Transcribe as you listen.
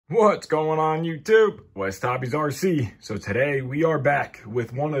What's going on YouTube? WestHobbiesRC. So today we are back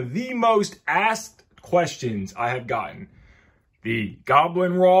with one of the most asked questions I have gotten. The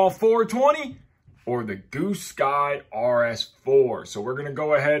Goblin RAW 420 or the Goosky RS4. So we're going to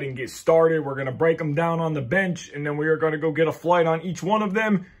go ahead and get started. We're going to break them down on the bench and then we are going to go get a flight on each one of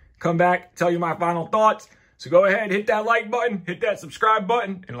them. Come back, tell you my final thoughts. So go ahead, hit that like button, hit that subscribe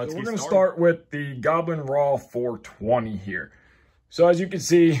button, and let's get started. We're going to start with the Goblin RAW 420 here. So as you can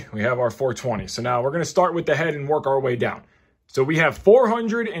see, we have our 420. So now we're going to start with the head and work our way down. So we have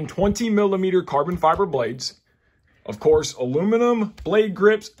 420 millimeter carbon fiber blades. Of course, aluminum blade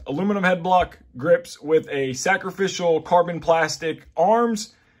grips, aluminum head block grips with a sacrificial carbon plastic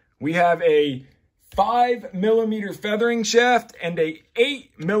arms. We have a 5 millimeter feathering shaft and a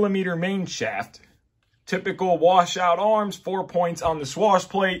 8 millimeter main shaft. Typical washout arms, 4 points on the swash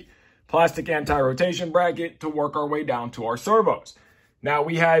plate, plastic anti-rotation bracket to work our way down to our servos. Now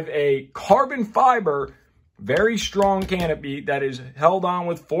we have a carbon fiber, very strong canopy that is held on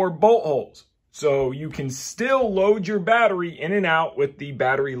with 4 bolt holes. So you can still load your battery in and out with the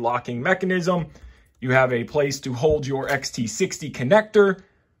battery locking mechanism. You have a place to hold your XT60 connector.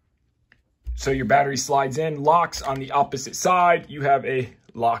 So your battery slides in, locks on the opposite side. You have a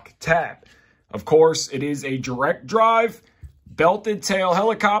lock tab. Of course, it is a direct drive. Belted tail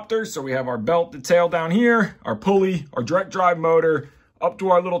helicopter. So we have our belted tail down here, our pulley, our direct drive motor, up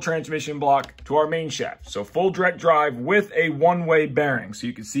to our little transmission block to our main shaft. So full direct drive with a one-way bearing. So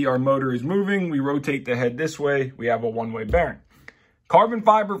you can see our motor is moving. We rotate the head this way. We have a one-way bearing. Carbon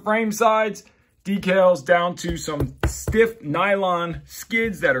fiber frame sides, decals down to some stiff nylon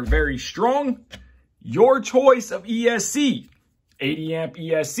skids that are very strong. Your choice of ESC, 80 amp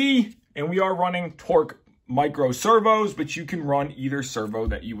ESC, and we are running torque micro servos, but you can run either servo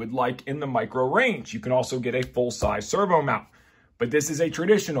that you would like in the micro range. You can also get a full-size servo mount, but this is a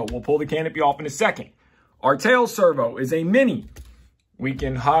traditional. We'll pull the canopy off in a second. Our tail servo is a mini. We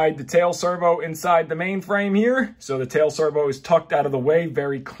can hide the tail servo inside the main frame here. So the tail servo is tucked out of the way,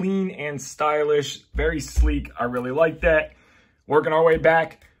 very clean and stylish, very sleek. I really like that. Working our way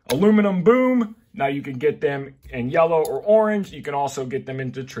back, aluminum boom. Now you can get them in yellow or orange. You can also get them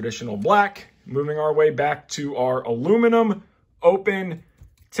into traditional black. Moving our way back to our aluminum open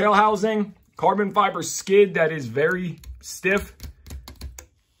tail housing, carbon fiber skid that is very stiff.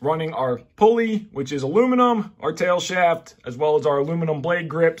 Running our pulley, which is aluminum, our tail shaft, as well as our aluminum blade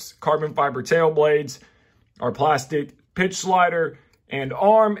grips, carbon fiber tail blades, our plastic pitch slider and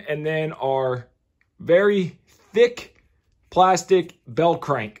arm, and then our very thick plastic bell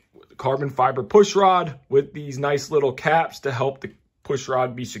crank, carbon fiber push rod with these nice little caps to help the push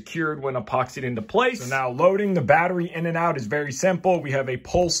rod be secured when epoxied into place. So now loading the battery in and out is very simple. We have a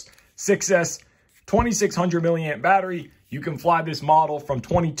Pulse 6S 2600 milliamp battery. You can fly this model from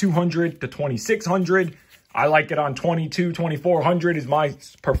 2200 to 2600. I like it on 2400 is my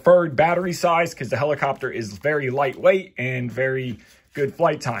preferred battery size because the helicopter is very lightweight and very good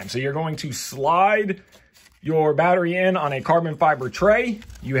flight time. So you're going to slide your battery in on a carbon fiber tray.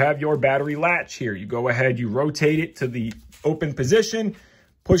 You have your battery latch here. You go ahead, you rotate it to the open position,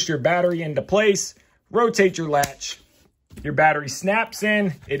 push your battery into place, rotate your latch. Your battery snaps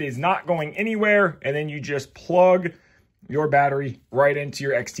in. It is not going anywhere. And then you just plug your battery right into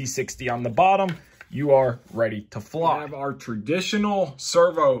your XT60 on the bottom. You are ready to fly. We have our traditional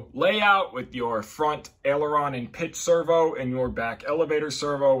servo layout with your front aileron and pitch servo and your back elevator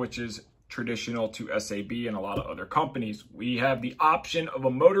servo, which is traditional to SAB and a lot of other companies. We have the option of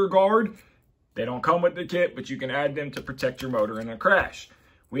a motor guard. They don't come with the kit, but you can add them to protect your motor in a crash.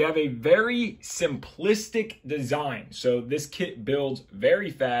 We have a very simplistic design. So this kit builds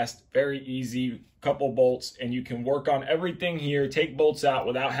very fast, very easy, couple bolts, and you can work on everything here, take bolts out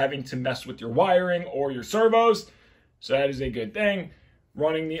without having to mess with your wiring or your servos. So that is a good thing.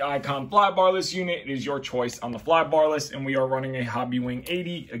 Running the Icon flybarless unit, it is your choice on the flybarless, and we are running a Hobbywing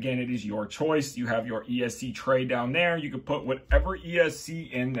 80. Again, it is your choice. You have your ESC tray down there. You can put whatever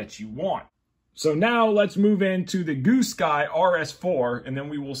ESC in that you want. So now let's move into the Goosky RS4 and then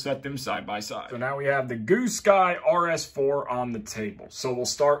we will set them side by side. So now we have the Goosky RS4 on the table. So we'll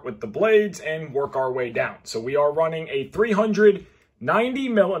start with the blades and work our way down. So we are running a 390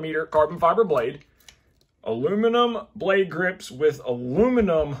 millimeter carbon fiber blade, aluminum blade grips with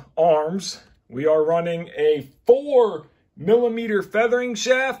aluminum arms. We are running a 4 millimeter feathering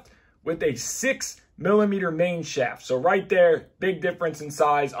shaft with a 6 millimeter main shaft. So right there, big difference in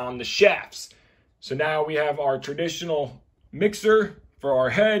size on the shafts. So now we have our traditional mixer for our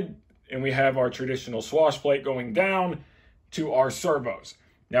head, and we have our traditional swash plate going down to our servos.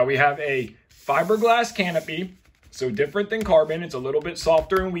 Now we have a fiberglass canopy So different than carbon. It's a little bit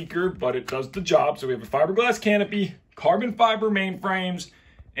softer and weaker, but it does the job. So we have a fiberglass canopy, carbon fiber mainframes,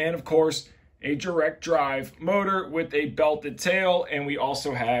 and of course, a direct drive motor with a belted tail. And we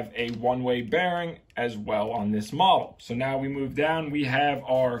also have a one-way bearing as well on this model. So now we move down, we have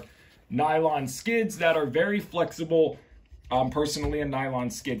our nylon skids that are very flexible. I'm personally a nylon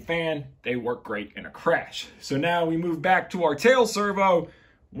skid fan. They work great in a crash. So now we move back to our tail servo.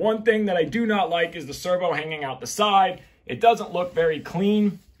 One thing that I do not like is the servo hanging out the side. It doesn't look very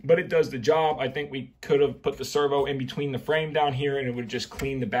clean, but it does the job. I think we could have put the servo in between the frame down here and it would just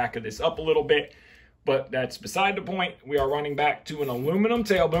clean the back of this up a little bit, but that's beside the point. We are running back to an aluminum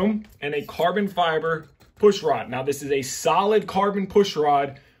tail boom and a carbon fiber push rod. Now this is a solid carbon push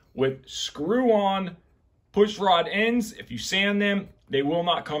rod with screw-on push rod ends. If you sand them, they will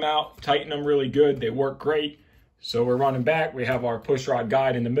not come out. Tighten them really good. They work great. So we're running back. We have our push rod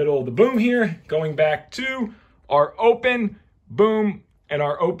guide in the middle of the boom here, going back to our open boom and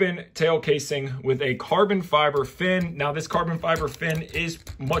our open tail casing with a carbon fiber fin. Now this carbon fiber fin is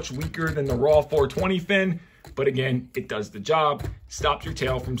much weaker than the RAW 420 fin, but again, it does the job. Stops your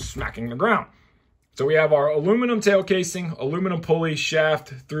tail from smacking the ground. So we have our aluminum tail casing, aluminum pulley shaft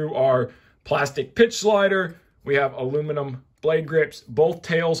through our plastic pitch slider. We have aluminum blade grips. Both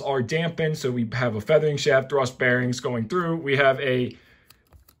tails are dampened, so we have a feathering shaft, thrust bearings going through. We have a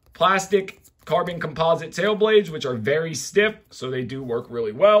plastic carbon composite tail blades, which are very stiff, so they do work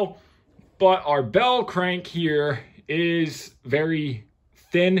really well. But our bell crank here is very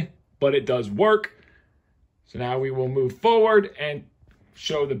thin, but it does work. So now we will move forward and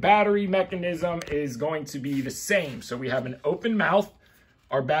show the battery mechanism is going to be the same. So we have an open mouth.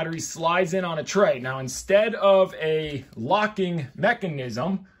 Our battery slides in on a tray. Now, instead of a locking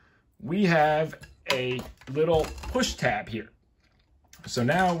mechanism, we have a little push tab here. So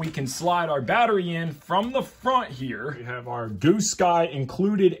now we can slide our battery in from the front here. We have our Goosky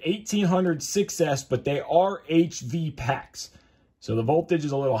included 1800 6S, but they are HV packs. So the voltage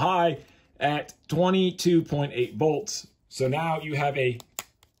is a little high at 22.8 volts. So now you have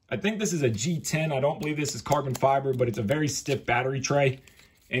I think this is a G10. I don't believe this is carbon fiber, but it's a very stiff battery tray.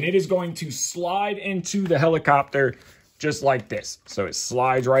 And it is going to slide into the helicopter just like this. So it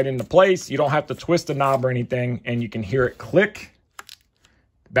slides right into place. You don't have to twist the knob or anything, and you can hear it click.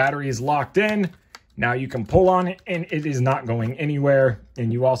 The battery is locked in. Now you can pull on it, and it is not going anywhere.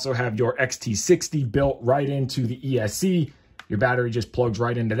 And you also have your XT60 built right into the ESC. Your battery just plugs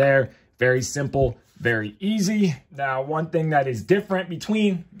right into there. Very simple, very easy. Now, one thing that is different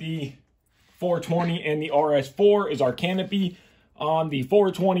between the 420 and the RS4 is our canopy. On the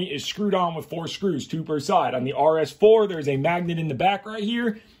 420 is screwed on with 4 screws, 2 per side. On the RS4, there's a magnet in the back right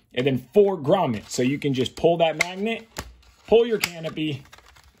here, and then 4 grommets. So you can just pull that magnet, pull your canopy,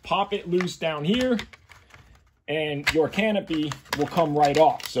 pop it loose down here, and your canopy will come right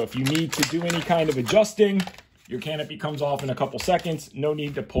off. So if you need to do any kind of adjusting, your canopy comes off in a couple seconds. No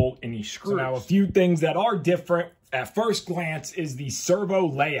need to pull any screws. So now a few things that are different at first glance is the servo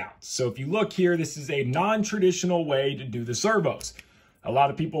layout. So if you look here, this is a non-traditional way to do the servos. A lot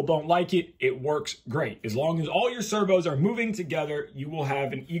of people don't like it. It works great. As long as all your servos are moving together, you will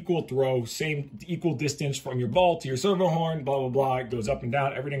have an equal throw, equal distance from your ball to your servo horn, blah, blah, blah. It goes up and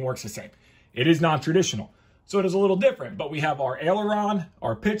down. Everything works the same. It is non-traditional. So it is a little different, but we have our aileron,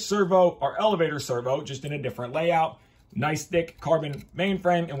 our pitch servo, our elevator servo, just in a different layout. Nice thick carbon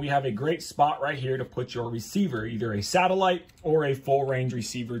mainframe, and we have a great spot right here to put your receiver, either a satellite or a full range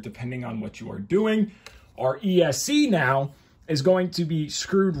receiver, depending on what you are doing. Our ESC now is going to be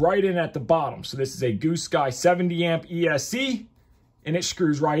screwed right in at the bottom. So this is a Goosky 70 amp ESC, and it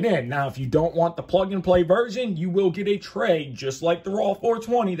screws right in. Now, if you don't want the plug and play version, you will get a tray just like the RAW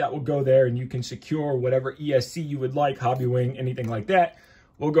 420 that will go there, and you can secure whatever ESC you would like, hobby wing, anything like that,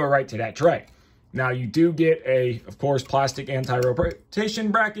 will go right to that tray. Now, you do get of course, plastic anti-rotation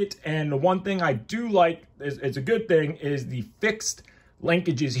bracket. And the one thing I do like, it's a good thing, is the fixed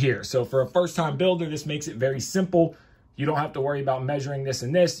linkages here. So for a first-time builder, this makes it very simple. You don't have to worry about measuring this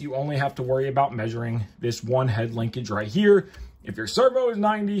and this. You only have to worry about measuring this one head linkage right here. If your servo is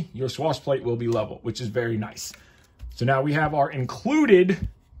 90, your swash plate will be level, which is very nice. So now we have our included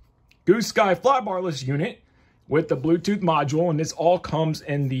Goosky flybarless unit with the Bluetooth module, and this all comes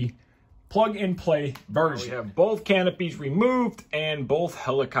in the plug-and-play version. We have both canopies removed and both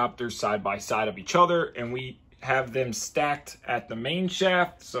helicopters side by side of each other, and we have them stacked at the main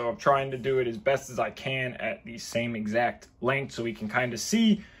shaft. So I'm trying to do it as best as I can at the same exact length so we can kind of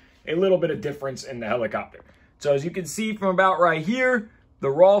see a little bit of difference in the helicopter. So as you can see from about right here, the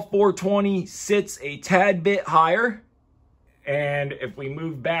RAW 420 sits a tad bit higher. And if we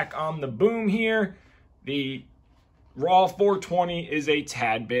move back on the boom here, the RAW 420 is a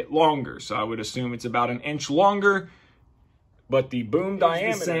tad bit longer, so I would assume it's about 1 inch longer, but the boom diameter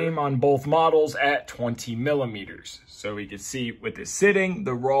is the same on both models at 20 millimeters. So we can see with it sitting,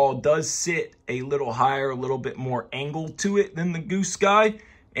 the RAW does sit a little higher, a little bit more angle to it than the Goosky.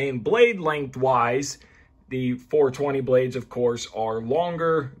 And blade length wise, the 420 blades, of course, are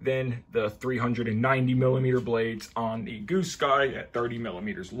longer than the 390 millimeter blades on the Goosky at 30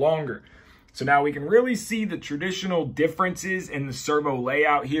 millimeters longer. So now we can really see the traditional differences in the servo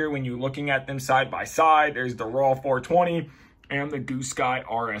layout here when you're looking at them side by side. There's the RAW 420 and the Goosky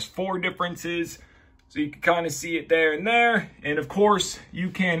RS4 differences. So you can kind of see it there and there. And of course, you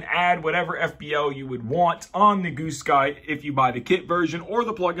can add whatever FBL you would want on the Goosky if you buy the kit version or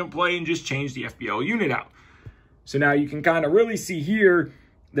the plug and play and just change the FBL unit out. So now you can kind of really see here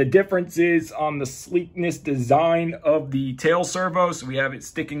the differences on the sleekness design of the tail servo. So we have it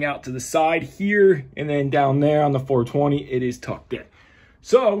sticking out to the side here, and then down there on the 420, it is tucked in.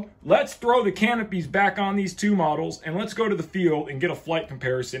 So let's throw the canopies back on these two models and let's go to the field and get a flight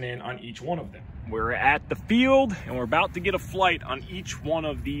comparison in on each one of them. We're at the field and we're about to get a flight on each one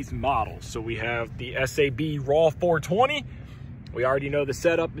of these models. So we have the SAB RAW 420. We already know the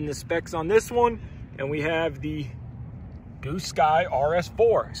setup and the specs on this one. And we have the Goosky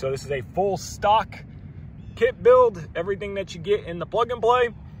RS4. So this is a full stock kit build, everything that you get in the plug and play.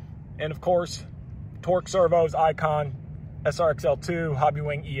 And of course, torque servos, Icon, SRXL2,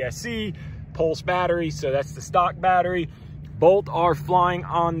 Hobbywing ESC, Pulse battery, so that's the stock battery. Both are flying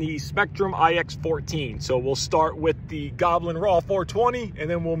on the Spectrum IX14. So we'll start with the Goblin RAW 420 and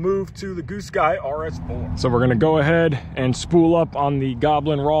then we'll move to the Goosky RS4. So we're gonna go ahead and spool up on the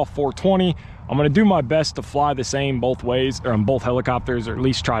Goblin RAW 420. I'm gonna do my best to fly the same both ways, or on both helicopters, or at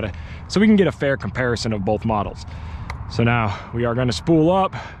least try to, so we can get a fair comparison of both models. So now we are gonna spool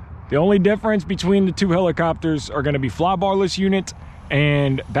up. The only difference between the two helicopters are gonna be flybarless unit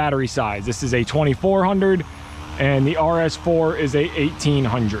and battery size. This is a 2400 and the RS4 is a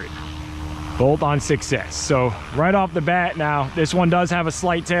 1800. Both on 6S. So right off the bat now, this one does have a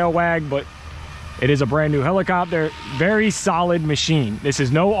slight tail wag, but it is a brand new helicopter. Very solid machine. This is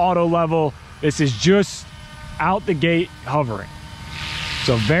no auto level. This is just out the gate hovering.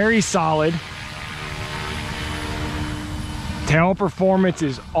 So very solid. Tail performance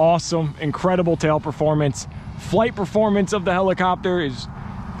is awesome. Incredible tail performance. Flight performance of the helicopter is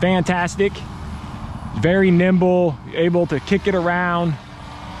fantastic. Very nimble, able to kick it around.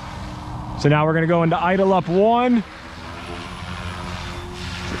 So now we're gonna go into idle up 1.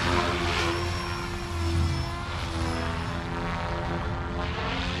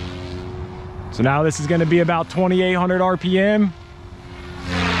 So now this is gonna be about 2,800 RPM.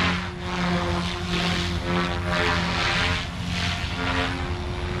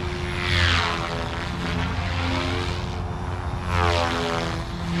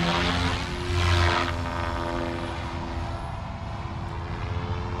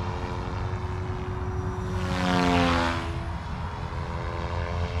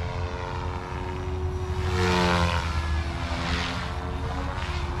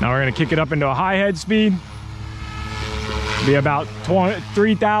 Now we're gonna kick it up into a high head speed. Be about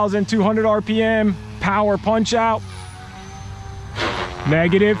 3,200 RPM, power punch out.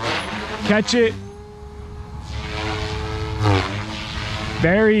 Negative, catch it.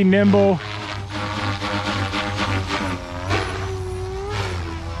 Very nimble.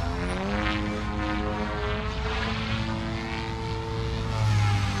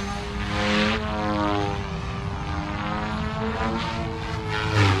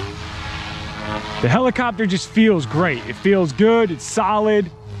 The helicopter just feels great. It feels good, it's solid.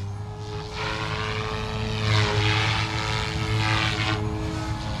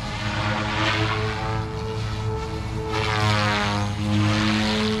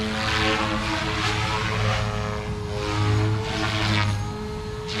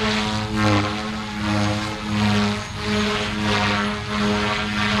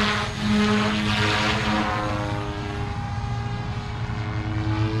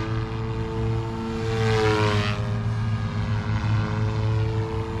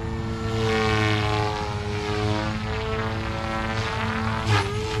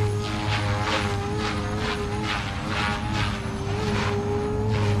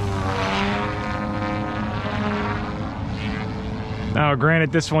 Now,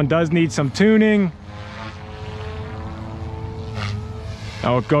 granted, this one does need some tuning.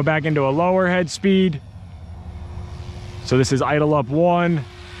 I'll go back into a lower head speed. So this is idle up 1.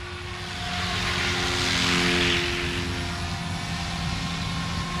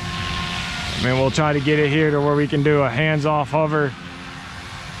 And then we'll try to get it here to where we can do a hands-off hover.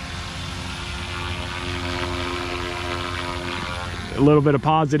 a little bit of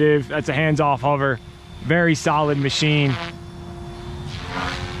positive. That's a hands-off hover. Very solid machine.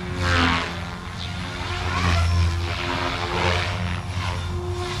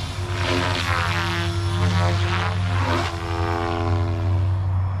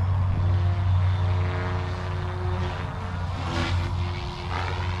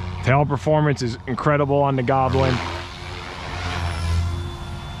 Tail performance is incredible on the Goblin.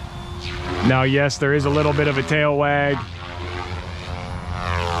 Now, yes, there is a little bit of a tail wag.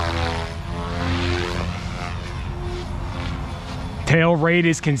 Tail rate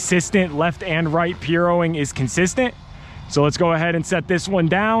is consistent. Left and right puroing is consistent. So let's go ahead and set this one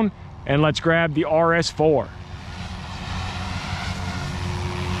down and let's grab the RS4.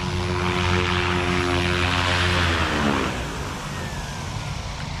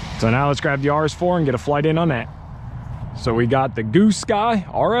 So now let's grab the RS4 and get a flight in on that. So we got the Goosky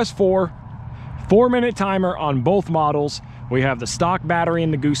RS4, 4-minute timer on both models. We have the stock battery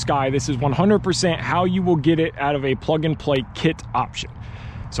in the Goosky. This is 100% how you will get it out of a plug and play kit option.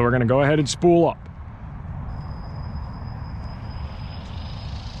 So we're gonna go ahead and spool up.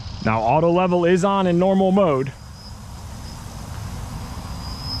 Now auto level is on in normal mode.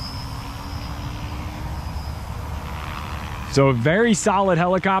 So a very solid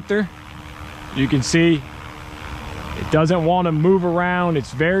helicopter. You can see it doesn't want to move around.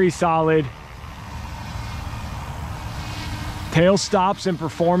 It's very solid. Tail stops and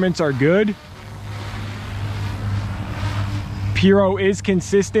performance are good. Pyro is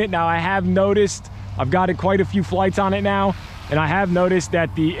consistent. Now I have noticed, I've gotten quite a few flights on it now, and I have noticed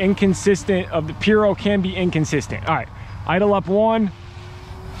that the inconsistent of the pyro can be inconsistent. All right, idle up 1.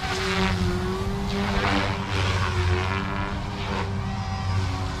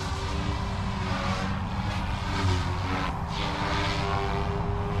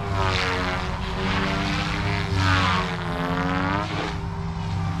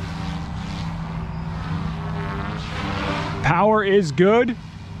 Power is good.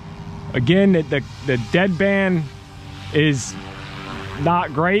 Again, the deadband is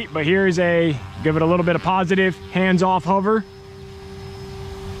not great, but here's a, give it a little bit of positive, hands-off hover.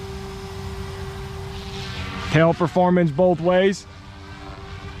 Tail performance both ways.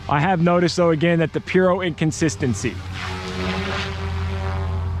 I have noticed though again that the pyro inconsistency.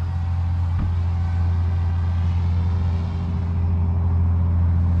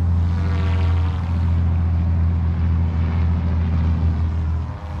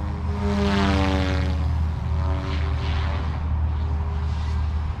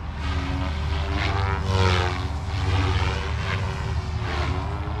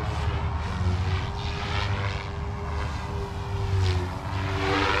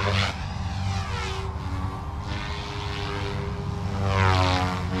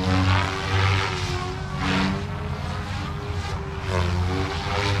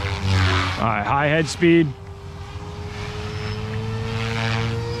 All right, high head speed.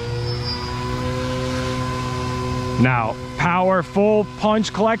 Now, power full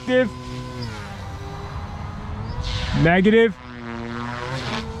punch collective. Negative.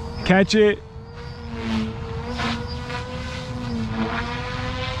 Catch it.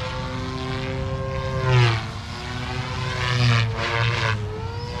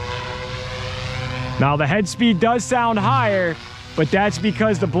 Now the head speed does sound higher, but that's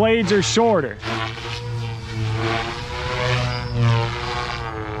because the blades are shorter.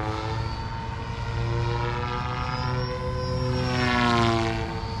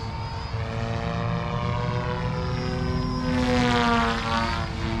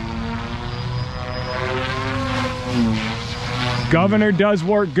 Governor does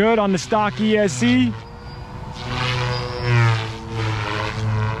work good on the stock ESC.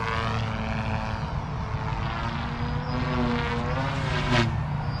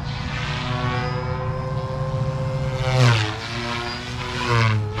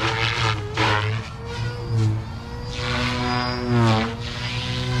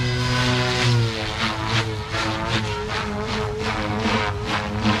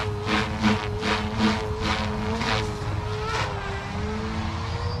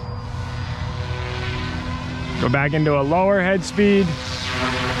 Go back into a lower head speed.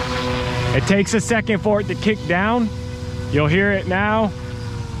 It takes a second for it to kick down. You'll hear it now.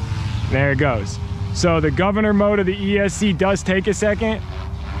 There it goes. So the governor mode of the ESC does take a second.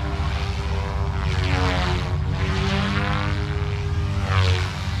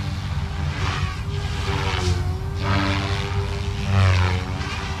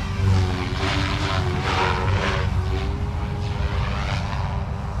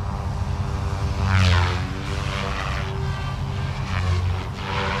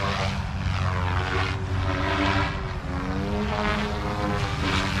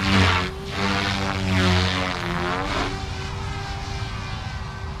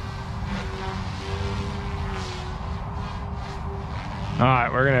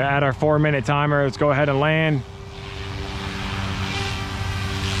 we're gonna add our 4-minute timer. Let's go ahead and land.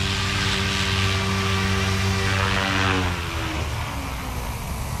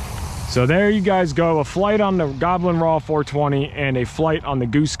 So there you guys go, a flight on the Goblin RAW 420 and a flight on the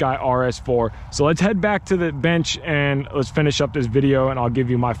Goosky RS4. So let's head back to the bench and let's finish up this video and I'll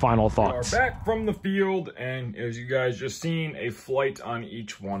give you my final thoughts. We are back from the field, and as you guys just seen, a flight on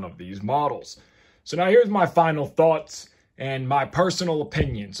each one of these models. So now here's my final thoughts and my personal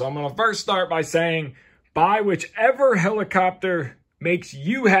opinion. So I'm gonna first start by saying, buy whichever helicopter makes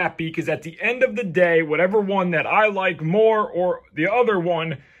you happy, because at the end of the day, whatever one that I like more or the other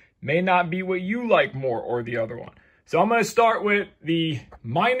one may not be what you like more or the other one. So I'm going to start with the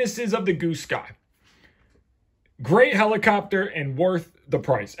minuses of the Goosky. Great helicopter and worth the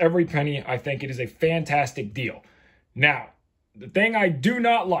price. Every penny. I think it is a fantastic deal. Now, the thing I do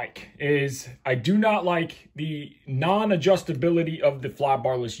not like is I do not like the non-adjustability of the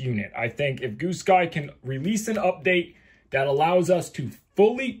flybarless unit. I think if Goosky can release an update that allows us to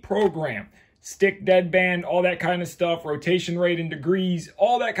fully program stick deadband, all that kind of stuff, rotation rate in degrees,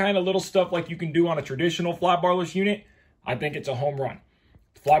 all that kind of little stuff like you can do on a traditional flybarless unit, I think it's a home run.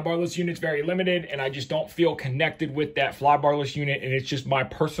 The flybarless unit's very limited, and I just don't feel connected with that flybarless unit, and it's just my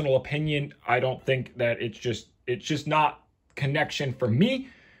personal opinion. I don't think that it's just not connection for me,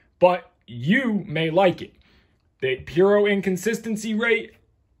 but you may like it. The Puro inconsistency rate,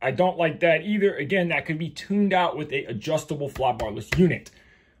 I don't like that either. Again, that could be tuned out with a adjustable flybarless unit.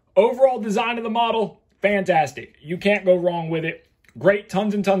 Overall design of the model, fantastic. You can't go wrong with it. Great,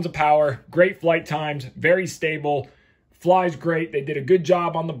 tons and tons of power, great flight times, very stable, flies great. They did a good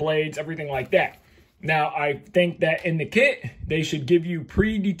job on the blades, everything like that. Now, I think that in the kit, they should give you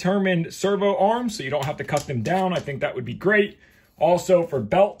predetermined servo arms so you don't have to cut them down. I think that would be great. Also, for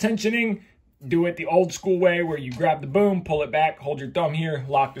belt tensioning, do it the old school way where you grab the boom, pull it back, hold your thumb here,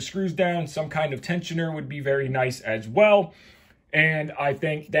 lock the screws down. Some kind of tensioner would be very nice as well. And I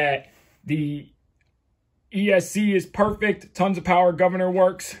think that the ESC is perfect. Tons of power. Governor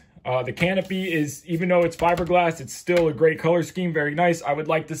works. The canopy is, even though it's fiberglass, it's still a great color scheme. Very nice. I would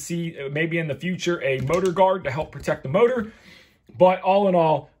like to see maybe in the future a motor guard to help protect the motor. But all in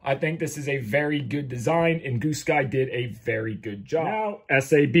all, I think this is a very good design, and Goosky did a very good job. Now,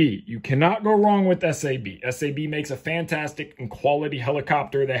 SAB. You cannot go wrong with SAB. SAB makes a fantastic and quality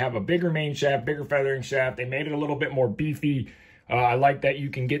helicopter. They have a bigger main shaft, bigger feathering shaft. They made it a little bit more beefy. I like that you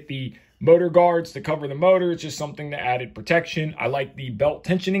can get the motor guards to cover the motor. It's just something that added protection. I like the belt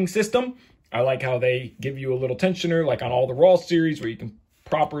tensioning system. I like how they give you a little tensioner, like on all the RAW series, where you can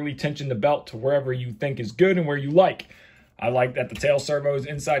properly tension the belt to wherever you think is good and where you like. I like that the tail servo is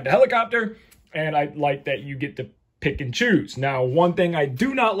inside the helicopter, and I like that you get to pick and choose. Now, one thing I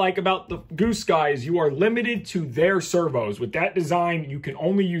do not like about the Goosky is you are limited to their servos. With that design, you can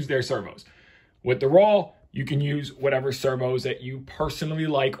only use their servos. With the RAW, you can use whatever servos that you personally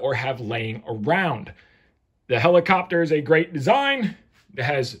like or have laying around. The helicopter is a great design. It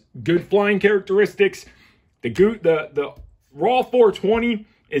has good flying characteristics. The RAW 420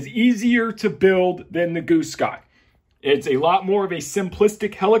 is easier to build than the Goosky. It's a lot more of a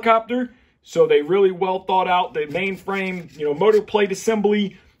simplistic helicopter, so they really well thought out the mainframe, motor plate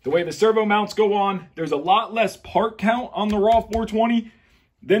assembly, the way the servo mounts go on. There's a lot less part count on the RAW 420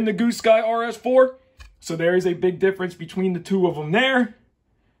 than the Goosky RS4. So there is a big difference between the two of them there.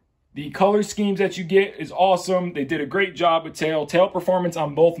 The color schemes that you get is awesome. They did a great job with tail. Tail performance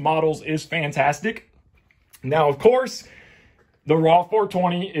on both models is fantastic. Now, of course, the RAW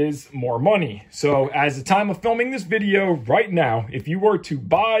 420 is more money. So as the time of filming this video right now, if you were to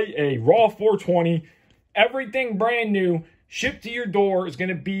buy a RAW 420, everything brand new, shipped to your door, is going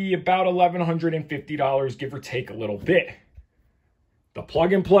to be about $1,150, give or take a little bit. The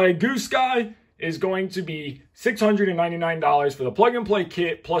plug-and-play Goosky is going to be $699 for the plug-and-play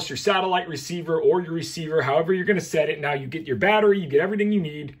kit, plus your satellite receiver or your receiver, however you're going to set it. Now you get your battery, you get everything you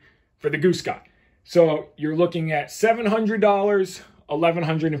need for the Goosky. So you're looking at $700,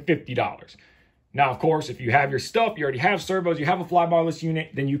 $1,150. Now, of course, if you have your stuff, you already have servos, you have a flybarless unit,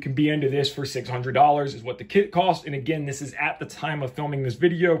 then you can be into this for $600 is what the kit costs. And again, this is at the time of filming this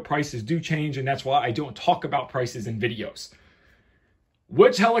video. Prices do change, and that's why I don't talk about prices in videos.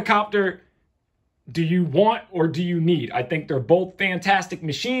 Which helicopter do you want or do you need? I think they're both fantastic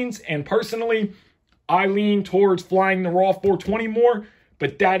machines, and personally, I lean towards flying the RAW 420 more,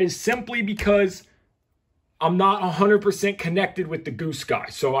 but that is simply because I'm not 100% connected with the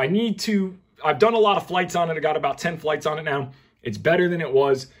Goosky. So I've done a lot of flights on it. I got about 10 flights on it now. It's better than it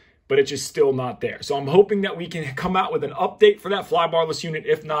was, but it's just still not there. So I'm hoping that we can come out with an update for that flybarless unit.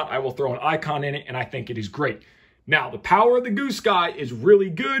 If not, I will throw an icon in it, and I think it is great. Now, the power of the Goosky is really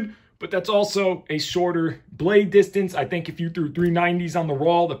good, but that's also a shorter blade distance. I think if you threw 390s on the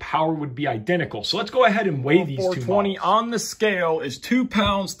raw, the power would be identical. So let's go ahead and weigh these 420 on the scale is 2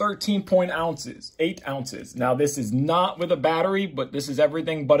 pounds, 8 ounces. Now, this is not with a battery, but this is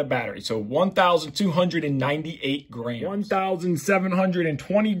everything but a battery. So 1,298 grams.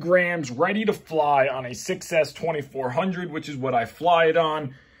 1,720 grams ready to fly on a 6S 2400, which is what I fly it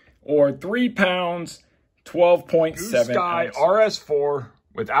on, or 3 pounds, 12.7 ounces. RS4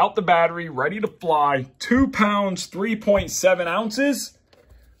 without the battery, ready to fly, 2 pounds, 3.7 ounces,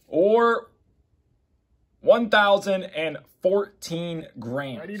 or 1,014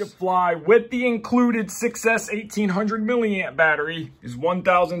 grams. Ready to fly with the included 6S 1800 milliamp battery is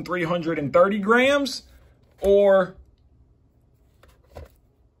 1,330 grams, or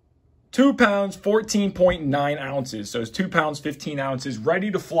 2 pounds, 14.9 ounces. So it's 2 pounds, 15 ounces, ready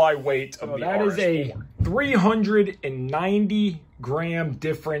to fly weight of the RS4. That is a 390 gram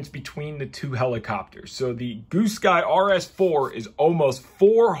difference between the two helicopters. So the Goosky RS4 is almost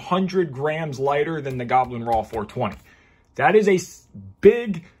 400 grams lighter than the Goblin RAW 420. That is a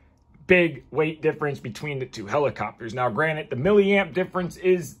big weight difference between the two helicopters. Now, granted, the milliamp difference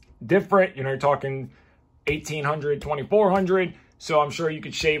is different. You know, you're talking 1,800, 2,400. So I'm sure you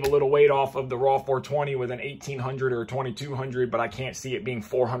could shave a little weight off of the RAW 420 with an 1,800 or 2,200, but I can't see it being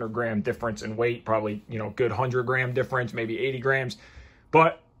 400 gram difference in weight. Probably, you know, good 100 gram difference, maybe 80 grams.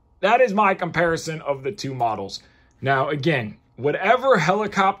 But that is my comparison of the two models. Now, again, whatever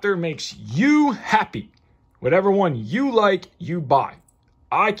helicopter makes you happy, whatever one you like, you buy.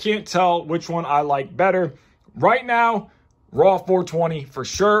 I can't tell which one I like better. Right now, RAW 420 for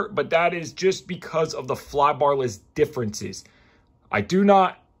sure, but that is just because of the flybarless differences. I do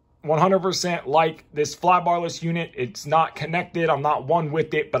not 100% like this flybarless unit. It's not connected. I'm not one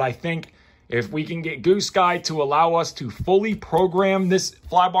with it, but I think if we can get Goosky to allow us to fully program this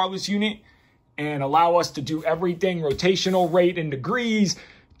flybarless unit and allow us to do everything, rotational rate and degrees,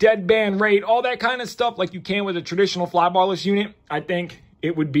 deadband rate, all that kind of stuff like you can with a traditional flybarless unit, I think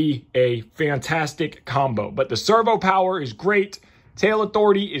it would be a fantastic combo. But the servo power is great. Tail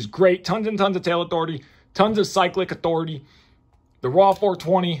authority is great. Tons and tons of tail authority, tons of cyclic authority. The RAW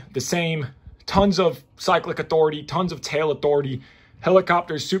 420, the same, tons of cyclic authority, tons of tail authority.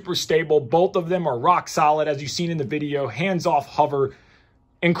 Helicopters super stable. Both of them are rock solid, as you've seen in the video. Hands-off hover.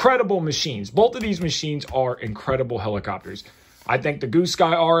 Incredible machines. Both of these machines are incredible helicopters. I think the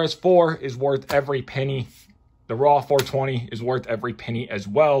Goosky RS4 is worth every penny. The RAW 420 is worth every penny as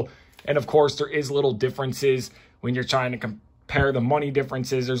well. And of course, there is little differences when you're trying to compare the money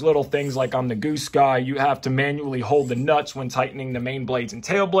differences. There's little things like on the Goosky, you have to manually hold the nuts when tightening the main blades and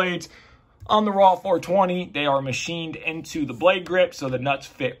tail blades. On the RAW 420, they are machined into the blade grip, so the nuts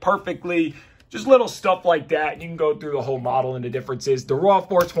fit perfectly. Just little stuff like that. You can go through the whole model and the differences. The RAW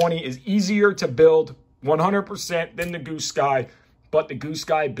 420 is easier to build 100% than the Goosky, but the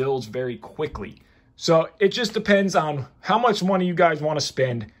Goosky builds very quickly. So it just depends on how much money you guys want to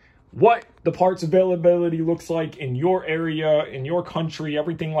spend, what the parts availability looks like in your area, in your country,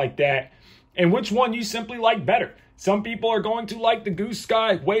 everything like that, and which one you simply like better. Some people are going to like the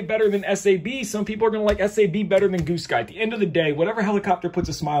Goosky way better than SAB. Some people are going to like SAB better than Goosky. At the end of the day, whatever helicopter puts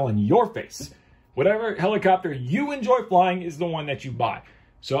a smile on your face, whatever helicopter you enjoy flying is the one that you buy.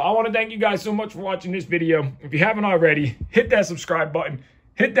 So I want to thank you guys so much for watching this video. If you haven't already, hit that subscribe button,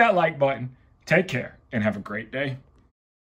 hit that like button. Take care and have a great day.